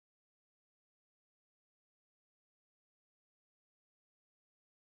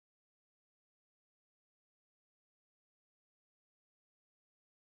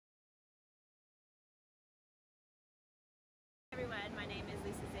everyone. My name is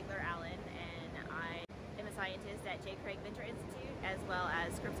Zeigler, and I am a scientist at J. Craig Venture Institute, as well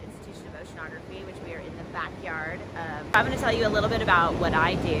as Scripps Institution of Oceanography, which we are in the backyard of. I'm going to tell you a little bit about what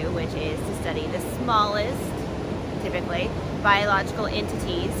I do, which is to study the smallest, typically, biological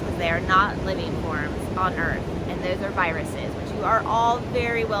entities, because they are not living forms on Earth, and those are viruses, which you are all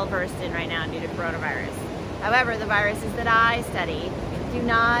very well versed in right now due to coronavirus. However, the viruses that I study do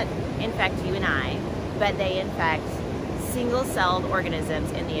not infect you and I, but they infect single-celled organisms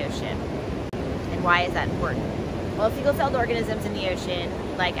in the ocean. And why is that important? Well, single-celled organisms in the ocean,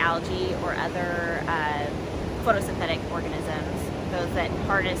 like algae or other photosynthetic organisms, those that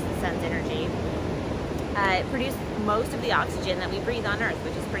harness the sun's energy, produce most of the oxygen that we breathe on Earth,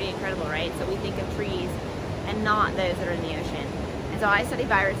 which is pretty incredible, right? So we think of trees and not those that are in the ocean. And so I study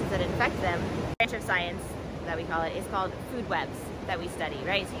viruses that infect them. The branch of science that we call it is called food webs that we study,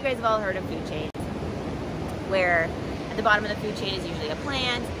 right? So you guys have all heard of food chains, where at the bottom of the food chain is usually a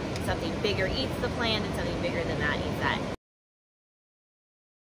plant, something bigger eats the plant, and something bigger than that eats that.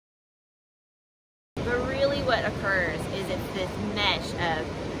 But really what occurs is it's this mesh of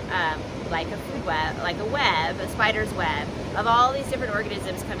like a food web, like a web, a spider's web, of all these different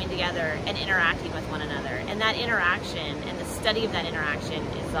organisms coming together and interacting with one another. And that interaction and the study of that interaction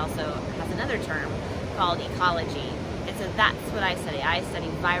is also has another term called ecology. And so that's what I study. I study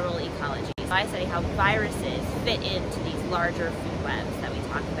viral ecology. So I study how viruses fit into these larger food webs that we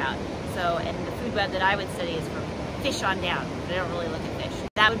talk about. So, and the food web that I would study is from fish on down. I don't really look at fish.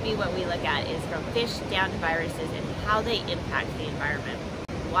 That would be what we look at, is from fish down to viruses and how they impact the environment.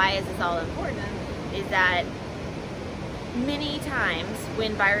 Why is this all important? Is that many times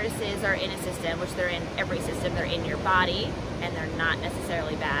when viruses are in a system, which they're in every system, they're in your body, and they're not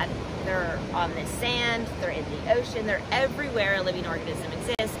necessarily bad. They're on the sand, they're in the ocean, they're everywhere a living organism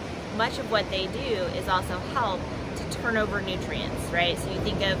exists. Much of what they do is also help to turn over nutrients, right? So you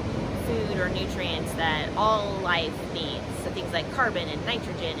think of food or nutrients that all life needs, so things like carbon and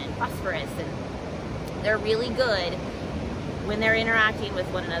nitrogen and phosphorus, and they're really good when they're interacting with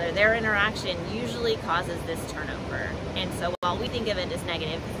one another. Their interaction usually causes this turnover. And so while we think of it as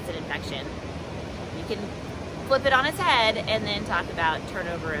negative because it's an infection, you can flip it on its head and then talk about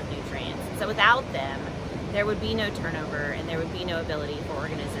turnover of nutrients. So without them, there would be no turnover, and there would be no ability for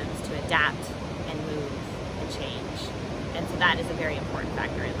organisms to adapt and move and change. And so that is a very important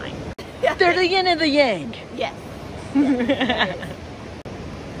factor in life. They're the yin and the yang. Yes. Yes.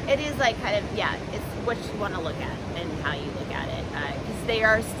 It is like kind of, yeah, it's what you want to look at and how you look at it. Because they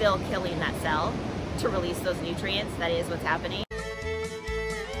are still killing that cell to release those nutrients. That is what's happening.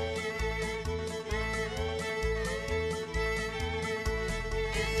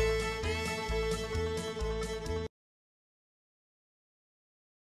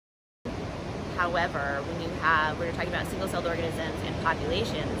 However, when we're talking about single-celled organisms and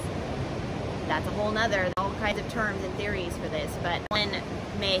populations, that's a whole nother, all kinds of terms and theories for this, but one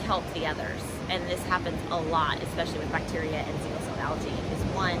may help the others. And this happens a lot, especially with bacteria and single-celled algae, because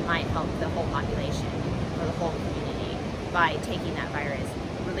one might help the whole population or the whole community by taking that virus,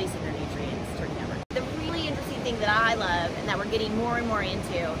 releasing their nutrients, turning over. The really interesting thing that I love and that we're getting more and more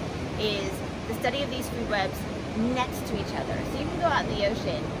into is the study of these food webs next to each other. So you can go out in the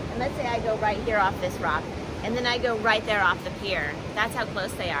ocean, and let's say I go right here off this rock, and then I go right there off the pier. That's how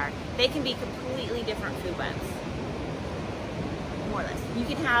close they are. They can be completely different food webs, more or less. You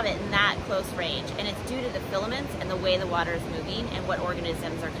can have it in that close range, and it's due to the filaments and the way the water is moving and what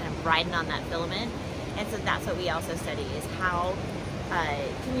organisms are kind of riding on that filament. And so that's what we also study, is how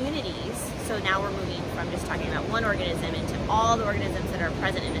communities, so now we're moving from just talking about one organism into all the organisms that are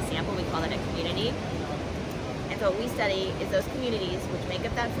present in a sample. We call that a community. And so what we study is those communities which make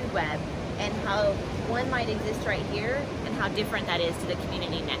up that food web, and how one might exist right here and how different that is to the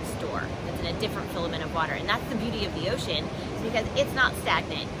community next door that's in a different filament of water. And that's the beauty of the ocean, is because it's not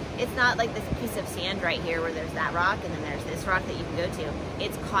stagnant. It's not like this piece of sand right here where there's that rock and then there's this rock that you can go to.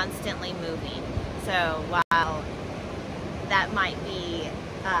 It's constantly moving. So while that might be,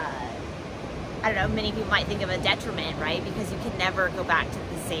 I don't know, many people might think of a detriment, right? Because you can never go back to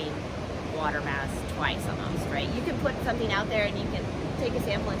the same water mass twice almost, right? You can put something out there and you can take a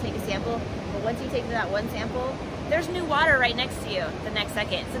sample and take a sample, but once you take that one sample, there's new water right next to you the next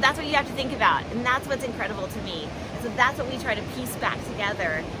second. So that's what you have to think about, and that's what's incredible to me. And so that's what we try to piece back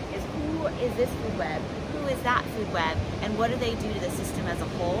together, is who is this food web, who is that food web, and what do they do to the system as a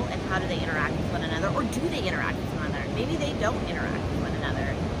whole, and how do they interact with one another, or do they interact with one another? Maybe they don't interact with one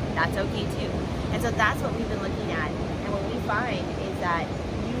another. That's okay too. And so that's what we've been looking at, and what we find is that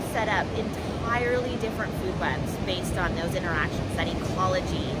you set up entirely different food webs based on those interactions, that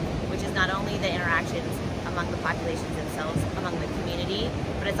ecology, which is not only the interactions among the populations themselves, themselves among the community,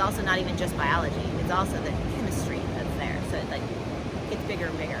 but it's also not even just biology, it's also the chemistry that's there. So it like gets bigger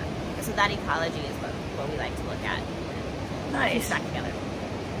and bigger. And so that ecology is what we like to look at. Nice. Stack together.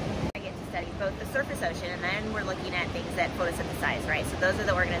 I get to study both the surface ocean, and then we're looking at things that photosynthesize, right? So those are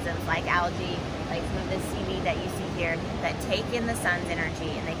the organisms like algae, like some of the seaweed that you see here, that take in the sun's energy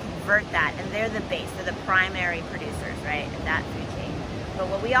and they convert that, and they're the base, they're the primary producers, right, of that food chain. But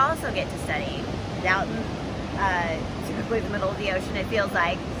what we also get to study is out in typically the middle of the ocean, it feels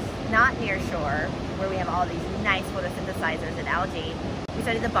like, not near shore, where we have all these nice photosynthesizers and algae. We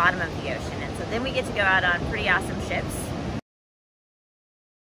study the bottom of the ocean, and so then we get to go out on pretty awesome ships.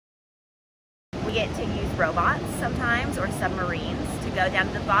 We get to use robots sometimes, or submarines, to go down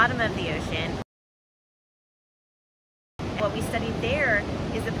to the bottom of the ocean. What we study there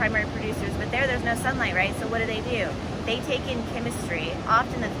is the primary producers, but there's no sunlight, right? So what do? They take in chemistry,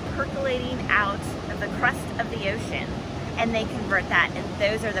 often that's percolating out of the crust of the ocean, and they convert that, and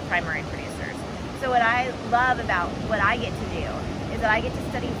those are the primary producers. So what I love about what I get to do is that I get to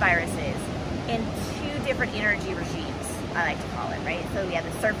study viruses in two different energy regimes, I like to call it, right? So we have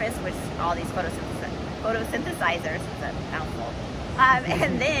the surface, which is all these photosynthesizers, it's a mouthful,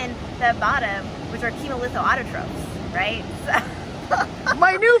 and then the bottom, which are chemolithoautotrophs, right? So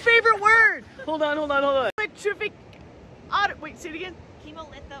My new favorite word! Hold on. Electrific wait, say it again.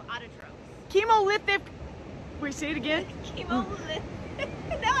 Chemolithoautotrophs. Chemolithic. Wait, say it again. Chemolith.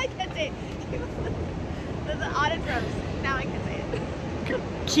 Now I can say it. The autotrophs. Now I can say it.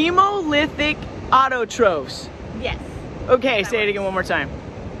 Chemolithic autotrophs. Yes. Okay, say it again one more time.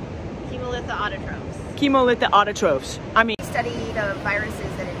 Chemolithoautotrophs. Chemolithic autotrophs. I mean, We study the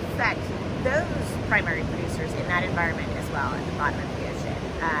viruses that infect those primary producers in that environment as well at the bottom of the ocean.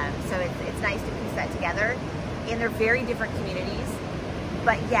 So it's nice to piece that together. And they're very different communities,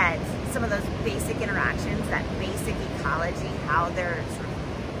 but yet some of those basic interactions, that basic ecology, how they're sort of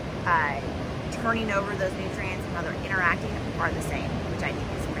turning over those nutrients and how they're interacting are the same, which I think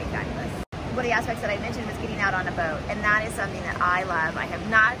is pretty fabulous. One of the aspects that I mentioned was getting out on a boat, and that is something that I love. I have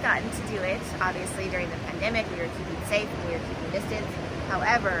not gotten to do it. Obviously, during the pandemic, we were keeping safe and we were keeping distance.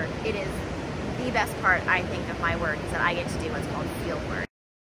 However, it is the best part, I think, of my work is that I get to do what's called field work.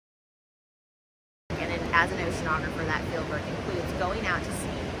 As an oceanographer, that field work includes going out to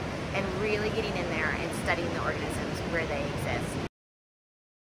sea and really getting in there and studying the organisms where they exist.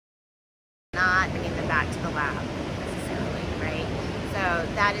 Not bringing them back to the lab necessarily, right?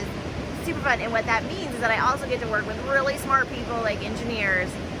 So that is super fun. And what that means is that I also get to work with really smart people like engineers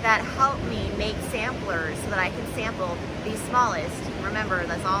that help me make samplers so that I can sample the smallest. Remember,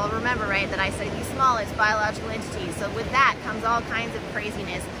 that's all I'll remember, right? That I study the smallest biological entities. So with that comes all kinds of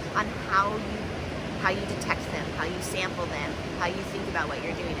craziness on how you detect them, how you sample them, how you think about what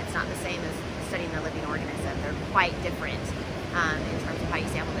you're doing. It's not the same as studying the living organism. They're quite different in terms of how you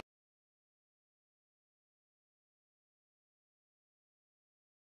sample them.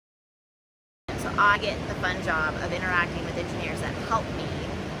 So I get the fun job of interacting with engineers that help me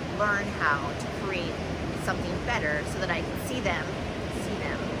learn how to create something better so that I can see them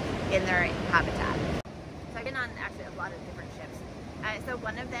in their habitat. So I've been on actually a lot of different ships. So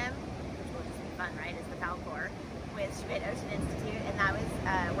one of them, fun, right, is the Falcor with Schmidt Ocean Institute, and that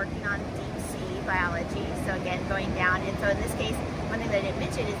was working on deep sea biology. So again, going down, and so in this case, one thing that I didn't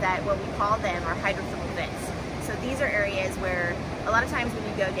mention is that what we call them are hydrothermal vents. So these are areas where a lot of times when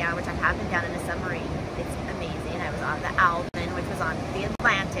you go down, which I have been down in a submarine, it's amazing. I was on the Alvin, which was on the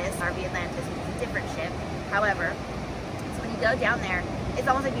Atlantis, RV Atlantis, which is a different ship. However, so when you go down there, it's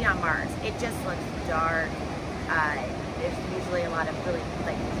almost like being on Mars. It just looks dark. There's usually a lot of really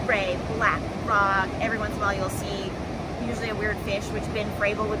like gray, black rock. Every once in a while you'll see usually a weird fish, which Ben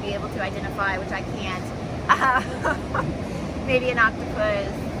Frabel would be able to identify, which I can't. Maybe an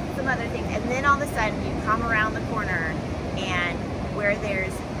octopus, some other things. And then all of a sudden you come around the corner and where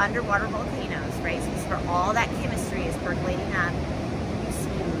there's underwater volcanoes, right? So this is where all that chemistry is percolating up. You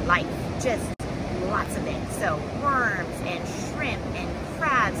see life, just lots of it. So worms and shrimp and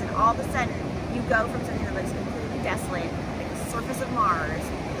crabs, and all of a sudden you go from something that looks completely desolate, like the surface of Mars,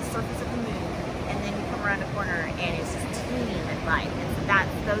 the surface of the moon, and then you come around a corner and it's just teeming with life. And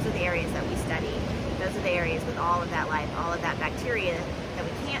so those are the areas that we study. Those are the areas with all of that life, all of that bacteria that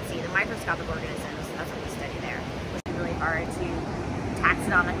we can't see, the microscopic organisms. That's what we study there, which is really hard to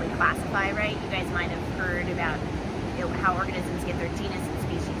taxonomically classify, right? You guys might have heard about how organisms get their genus and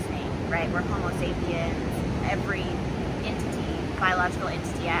species name, right? We're Homo sapiens. Every entity, biological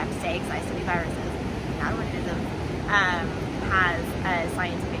entity, I have to say, because I study viruses, not organisms, has a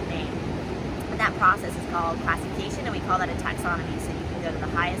scientific name. And that process is called classification, and we call that a taxonomy. So you can go to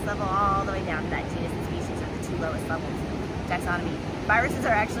the highest level all the way down to that genus and species, or the two lowest levels. taxonomy. Viruses are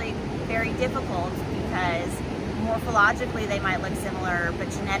actually very difficult because morphologically they might look similar, but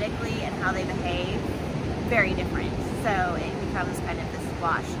genetically and how they behave, very different. So it becomes kind of this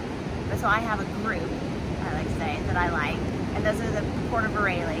wash. But so I have a group, I like to say, that I like, and those are the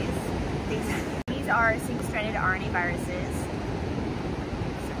portavirales. These are single-stranded RNA viruses,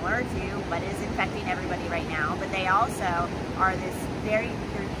 similar to what is infecting everybody right now, but they also are this very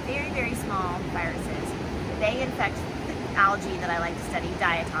small viruses. They infect the algae that I like to study,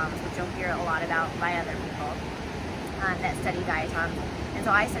 diatoms, which you'll hear a lot about by other people that study diatoms. And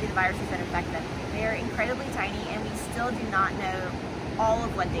so I study the viruses that infect them. They are incredibly tiny, and we still do not know all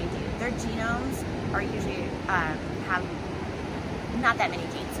of what they do. Their genomes are usually have not that many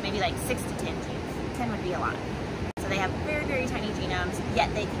genes, so maybe like 6 to 10 genes. 10 would be a lot. So they have very tiny genomes,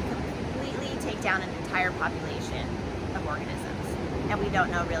 yet they can completely take down an entire population of organisms. And we don't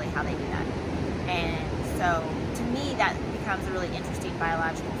know really how they do that. And so to me, that becomes a really interesting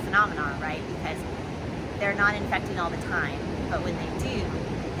biological phenomenon, right? Because they're not infecting all the time, but when they do,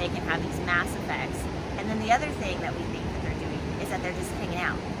 they can have these mass effects. And then the other thing that we think that they're doing is that they're just hanging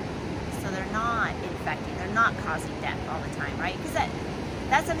out. So they're not infecting, they're not causing death all the time, right? Because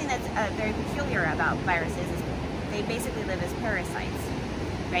that's something that's very peculiar about viruses, is they basically live as parasites,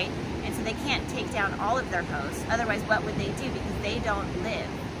 right? And so they can't take down all of their hosts. Otherwise, what would they do? Because they don't live.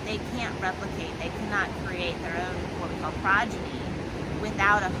 They can't replicate. They cannot create their own, what we call progeny,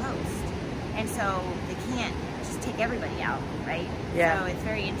 without a host. And so they can't just take everybody out, right? Yeah. So it's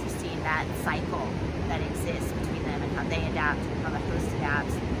very interesting, that cycle that exists between them and how they adapt and how the host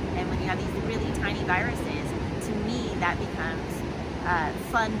adapts. And when you have these really tiny viruses, to me, that becomes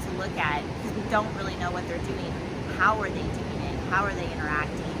fun to look at, because we don't really know what they're doing. How are they doing it? How are they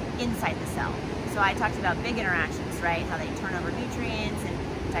interacting inside the cell? So I talked about big interactions, right? How they turn over nutrients, and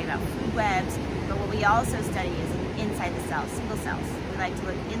talking about food webs. But what we also study is inside the cell, single cells. We like to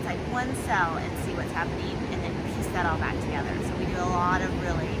look inside one cell and see what's happening, and then piece that all back together. So we do a lot of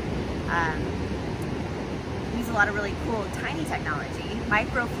really, use a lot of really cool tiny technology,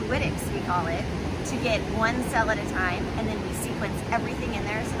 microfluidics we call it, to get one cell at a time, and then we sequence everything in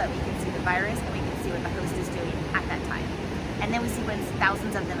there so that we can see the virus and we can see what the host is doing at that time. And then we sequence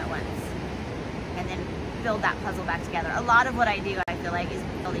thousands of them at once, and then build that puzzle back together. A lot of what I do, I feel like, is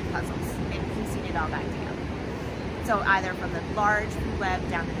building puzzles and piecing it all back together. So either from the large food web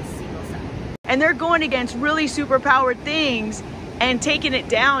down to the single cell. And they're going against really superpowered things and taking it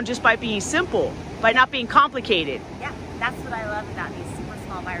down just by being simple, by not being complicated. Yeah, that's what I love about these super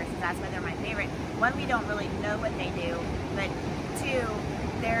small viruses. That's why they're my favorite. One, we don't really know what they do, but two,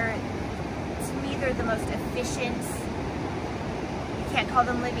 to me, they're the most efficient, you can't call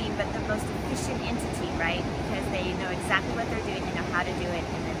them living, but the most efficient entity, right? Because they know exactly what they're doing, they know how to do it,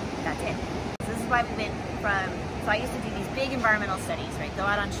 and then that's it. So this is why we went from, so I used to do these big environmental studies, right? Go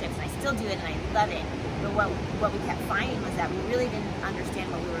out on ships, and I still do it, and I love it. But what we kept finding was that we really didn't understand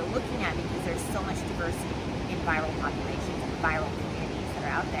what we were looking at, because there's so much diversity in viral populations and viral communities that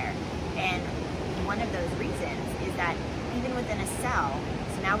are out there. And one of those reasons is that even within a cell,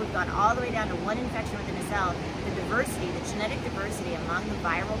 so now we've gone all the way down to one infection within a cell, the diversity, the genetic diversity among the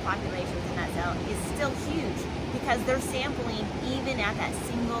viral population within that cell is still huge, because they're sampling even at that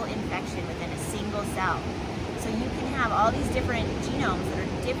single infection within a single cell. So you can have all these different genomes that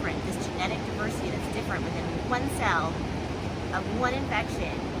are different, this genetic diversity that's different within one cell of one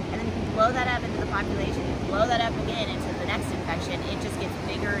infection. And then if you blow that up into the population, you blow that up again into the next infection, it just gets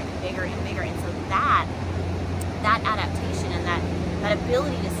bigger and bigger and bigger. And so that adaptation and that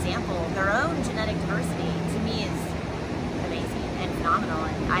ability to sample their own genetic diversity, to me, is amazing and phenomenal.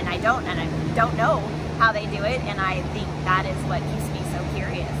 And I don't know how they do it, and I think that is what keeps me so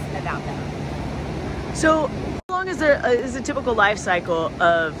curious about them. So how long is a typical life cycle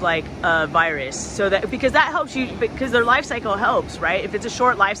of like a virus? So that, because that helps you, because their life cycle helps, right? If it's a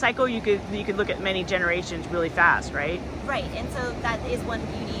short life cycle, you could look at many generations really fast, right? Right, and so that is one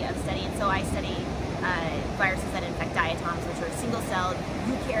beauty of studying. So I study viruses that infect diatoms, which are single-celled,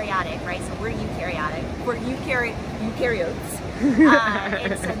 eukaryotic, right? So we're eukaryotic, we're eukaryotes.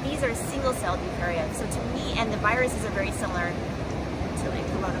 And so these are single-celled eukaryotes. So to me, and the viruses are very similar to like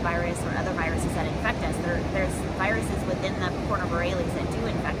coronavirus or other viruses that infect us. There's viruses within the portavirales that do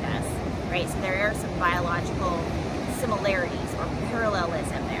infect us, right? So there are some biological similarities or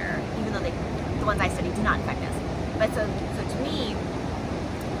parallelism there, even though the ones I study do not infect us. But so to me,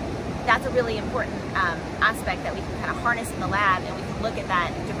 that's a really important aspect that we can kind of harness in the lab, and we can look at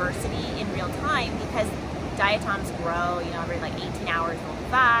that diversity in real time, because diatoms grow, every like 18 hours will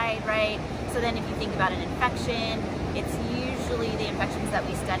divide, right? So then if you think about an infection, it's usually the infections that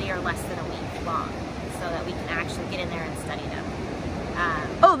we study are less than a week long. so that we can actually get in there and study them.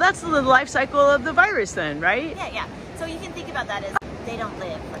 Oh, that's the life cycle of the virus then, right? Yeah, yeah. So you can think about that as they don't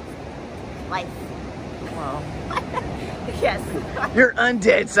live life. Wow. Yes. Your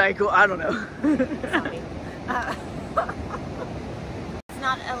undead cycle, I don't know. It's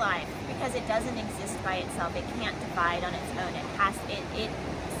not alive because it doesn't exist by itself. It can't divide on its own. It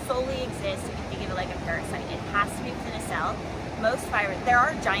solely exists, if you think of it like a parasite. It has to be within a cell. Most viruses, there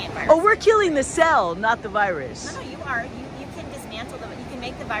are giant viruses. Oh, we're killing the cell, not the virus. No, you are. You can dismantle them. You can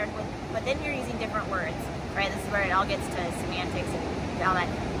make the virus, but then you're using different words, right? This is where it all gets to semantics and all that.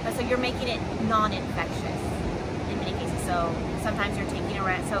 But so you're making it non-infectious in many cases. So sometimes you're taking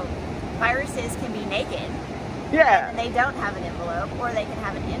around. So viruses can be naked. Yeah. And they don't have an envelope, or they can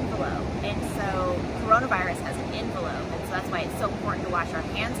have an envelope. And so coronavirus has an envelope. And so that's why it's so important to wash our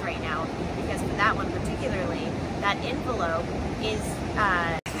hands right now, because for that one particularly, that envelope is,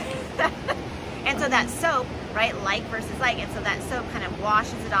 and so that soap, right, like versus like, and so that soap kind of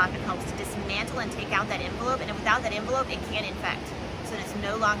washes it off and helps to dismantle and take out that envelope. And without that envelope, it can't infect. So it's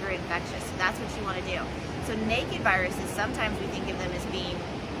no longer infectious. So that's what you want to do. So naked viruses, sometimes we think of them as being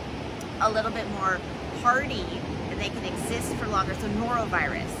a little bit more hardy, and they can exist for longer. So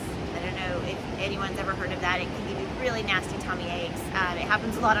norovirus, I don't know if anyone's ever heard of that. It can give you really nasty tummy aches. It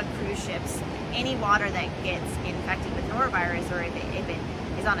happens a lot on cruise ships. Any water that gets infected with norovirus, or if it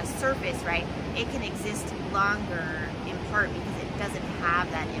is on a surface, right, it can exist longer in part because it doesn't have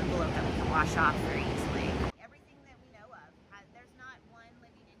that envelope that we can wash off very easily. Everything that we know of, there's not one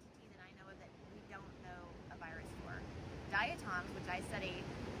living entity that I know of that we don't know a virus for. Diatoms, which I study,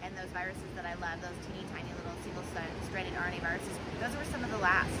 and those viruses that I love, those teeny tiny little single-stranded RNA viruses, those were some of the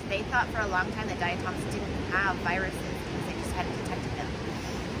last. They thought for a long time that diatoms didn't have viruses because they just hadn't detected them.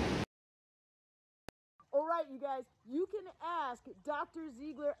 All right, you guys, you can ask Dr.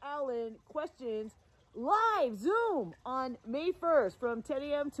 Zeigler Allen questions live Zoom on May 1st from 10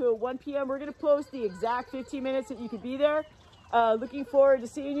 a.m. to 1 p.m. We're going to post the exact 15 minutes that you could be there. Looking forward to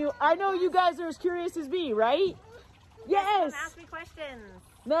seeing you. I know you guys are as curious as me, right? Yes. Ask me questions.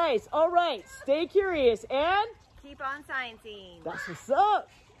 Nice. All right. Stay curious and keep on sciencing. That's what's up.